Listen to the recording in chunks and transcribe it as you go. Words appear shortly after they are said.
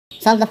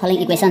Solve the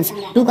following equations.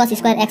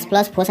 2cos² x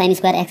plus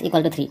 4sin²x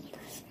equal to 3.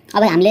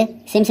 अब हामीले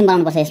same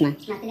बनाउनु पर्छ यसमा।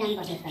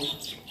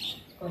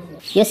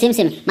 यो सेम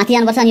माथि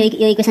जानुपर्छ अनि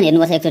यो इक्वेसन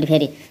हेर्नुपर्छ एकचोटी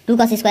फेरि।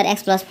 2cos² x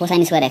plus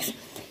 4sin²x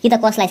कि त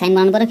cosलाई sin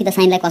बनाउनु पर्यो कि त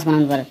sinलाई cos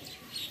बनाउनु पर्यो।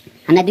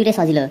 हामीलाई दुईटै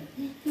सजिलो हो।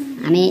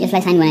 हामी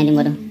यसलाई sin बनाइदिउँ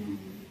बरु।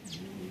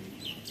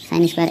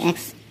 sin²x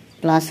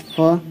plus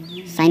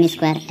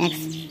 4sin²x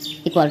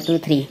equal to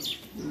 3.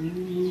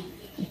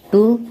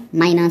 2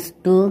 minus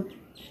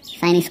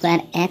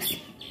 2sin²x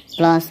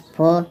plus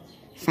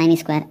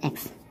 4sin²x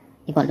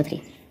equal to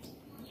 3.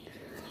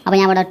 अब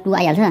यहाँबाट 2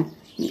 आइहाल्छ।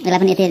 यसलाई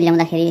पनि यतै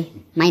ल्याउँदाखेरि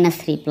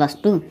 -3 plus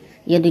 2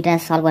 यो दुईटा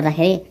सल्भ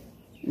गर्दाखेरि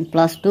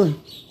 +2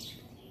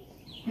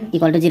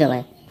 equal to 0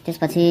 भयो।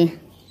 त्यसपछि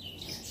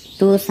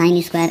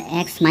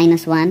 2sin²x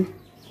 -1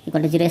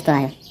 equal to 0 यस्तो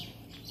आयो।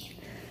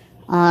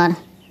 और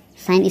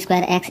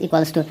sin²x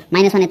equals to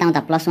 -1 यता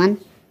आउँदा +1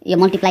 यो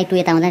मल्टिप्लाई 2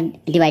 यता आउँदा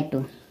डिभाइड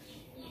 2।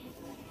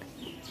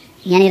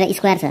 यहाँनिर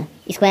स्क्वायर छ।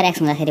 स्क्वायर x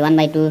हुँदाखेरि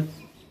 1/2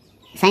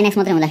 sin x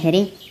मात्रै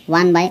हुँदाखेरि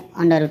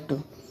 1/√2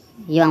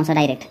 यो आउँछ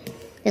डाइरेक्ट।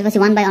 त्यसपछि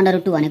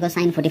 1/√2 भनेको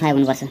sin 45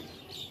 हुनुपर्छ।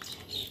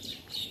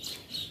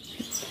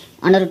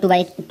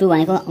 √2/2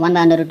 भनेको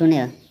 1/√2 नै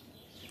हो।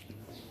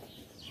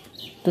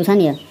 2 छ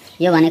नि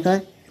यो भनेको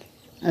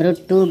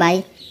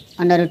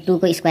 √2/√2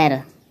 को स्क्वायर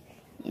हो।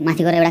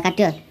 माथि गएर एउटा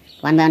काट्यो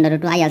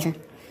 1/√2 आइहाल्छ।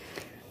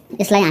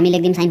 यसलाई हामी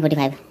लेख्दियौँ sin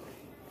 45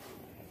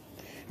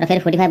 र फेरि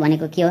 45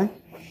 भनेको के हो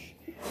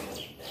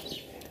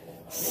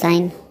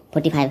sin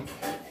 45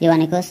 यो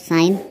भनेको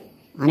sin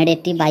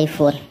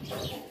 180/4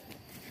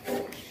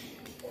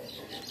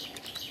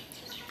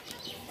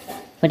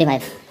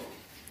 45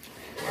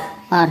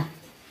 और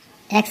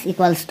x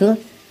equals to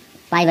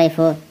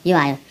π/4 यो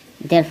आयो।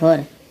 therefore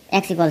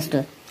x equals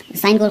to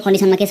sin को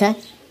कन्डिसनमा के छ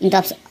in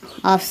terms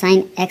of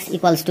sin x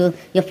equals to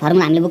यो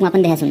फर्मुला हामीले बुकमा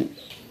पनि देखाएको छौं।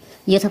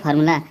 यो छ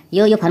फर्मुला।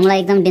 यो फर्मुला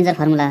एकदम डेन्जर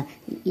फर्मुला।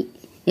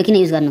 यो किन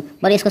युज गर्नु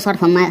बरु यसको सर्ट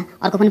फर्ममा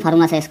अर्को पनि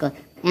फर्मुला छ यसको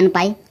n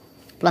पाइ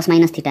प्लस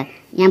माइनस थीटा।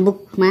 यहाँ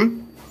बुकमा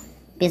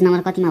पेज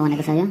नम्बर कतिमा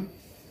भनेको छ यो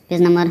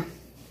पेज नम्बर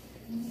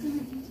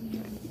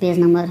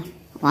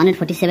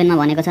 147 मा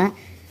भनेको छ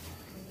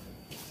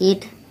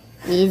it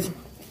is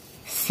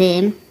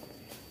same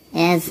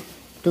as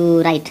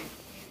to right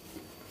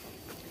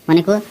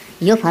भनेको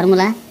यो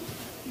formula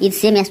is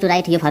same as to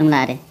right यो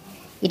फर्मुला अरे।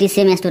 It is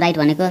same as to right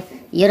भनेको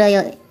यो र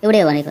यो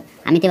एउटै हो भनेको।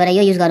 हामी त्यही भएर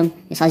यो युज गरौँ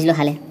यो सजिलो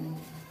खाले।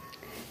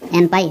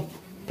 n पाइ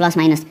प्लस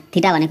माइनस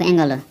थीटा भनेको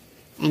एंगल हो।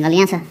 एंगल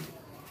यहाँ छ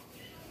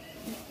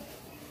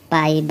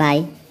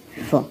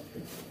π/4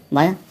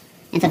 भयो।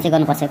 एन्सर चेक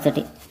गर्नुपर्छ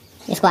एकचोटि।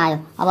 यसको आयो।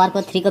 अब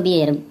अर्को 3 को बी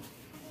हेरौँ।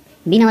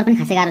 बी नम्बर पनि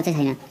खासै गाह्रो चाहिँ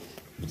छैन।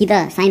 कि त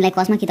साइनलाई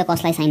कसमा कि त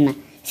कसलाई साइनमा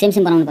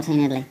सेम बनाउनु पर्छ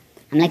यिनीहरुलाई।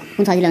 हामीलाई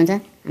कुन सजिलो हुन्छ?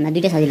 हामीलाई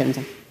दुईटै सजिलो हुन्छ।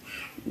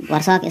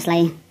 भरसक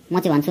यसलाई म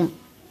चाहिँ भन्छु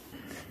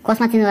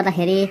कसमा चेन्ज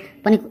गर्दाखेरि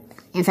पनि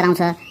एन्सर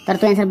आउँछ तर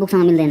त्यो एन्सर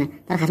बुकसँग मिल्दैन।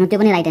 तर खासमा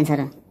त्यो पनि राइट एन्सर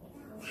हो।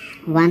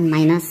 1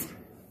 minus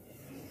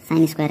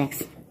sin²x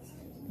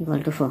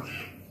equal to 4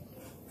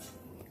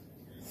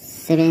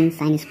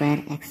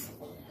 7sin²x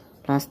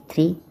plus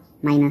 3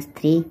 minus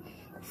 3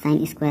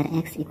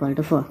 sin²x equal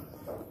to 4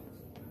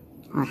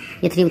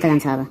 यो 3 उता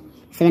जान्छ। अब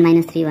 7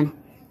 minus 3 भने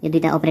यो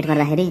दुईटा अपरेट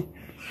गर्दाखेरि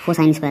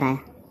 4sin² आयो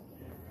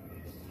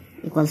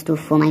इक्वल्स टु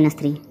 4 minus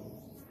 3।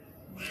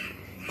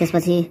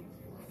 त्यसपछि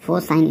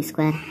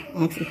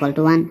 4sin²x equal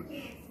to 1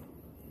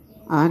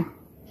 और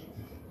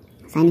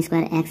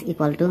sin²x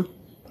equal to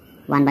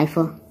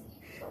 1/4।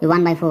 यो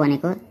 1/4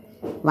 भनेको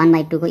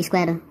 1/2 को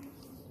स्क्वायर हो।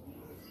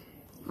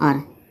 और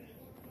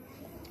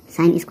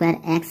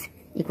sin²x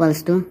equals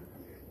to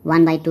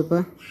 1/2 को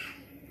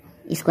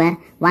स्क्वायर।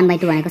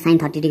 1/2 भनेको sin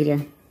 30 डिग्री हो।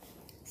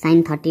 sin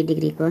 30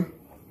 डिग्री को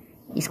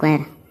स्क्वायर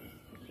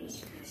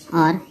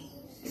और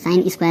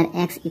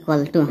sin²x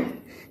equal to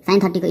sin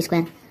 30 को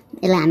स्क्वायर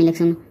यसलाई हामी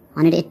लेख्छौं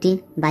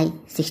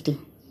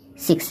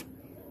 180/66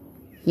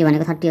 यो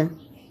भनेको 30 हो।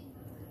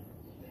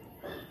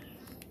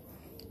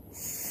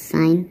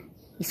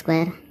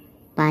 sin²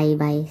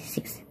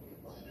 π/6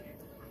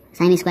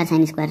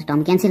 sin²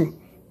 term cancel.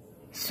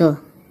 So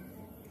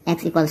x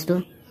equals to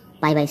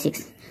π/6।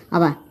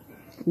 अब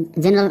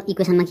जनरल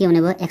इक्वेसनमा के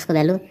हुने भयो x को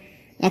भ्यालु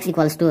x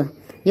equals to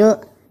यो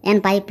n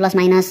पाइ plus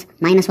minus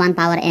 -1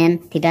 power n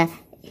theta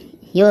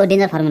यो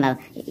डेन्जर फर्मुला हो।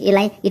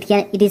 यसलाई it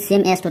is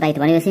same as to right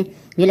भनेपछि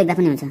यो लेख्दा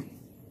पनि हुन्छ।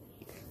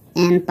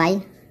 n पाइ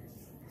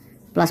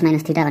प्लस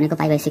माइनस थीटा भनेको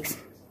π/6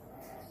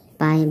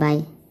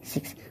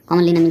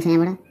 कमन लिन मिल्छ।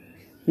 यहाँबाट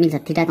मिल्छ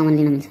थीटा कमन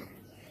लिन मिल्छ।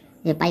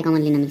 यो पाइ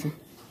कमन लिन मिल्छ।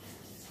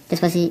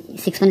 त्यसपछि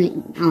 6 पनि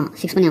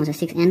आउँछ।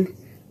 6n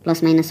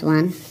plus minus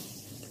 1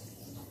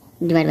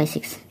 divide by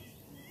 6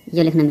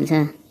 यो लेख्न मिल्छ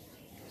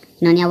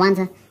किनभने यहाँ 1 छ।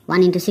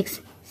 1 ×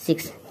 6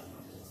 6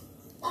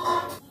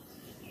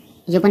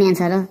 यो पनि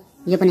एन्सर हो।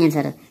 यो पनि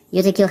एन्सर हो।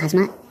 यो चाहिँ के हो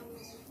खासमा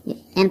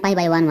n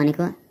π/1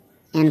 भनेको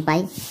n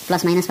पाइ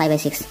प्लस माइनस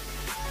π/6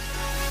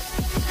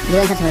 यो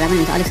एन्सर छोड्दा पनि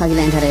हुन्छ। अलिक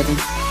सजिलो एन्सर हो यो चाहिँ।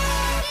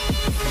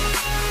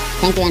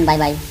 Thank you and by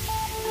by.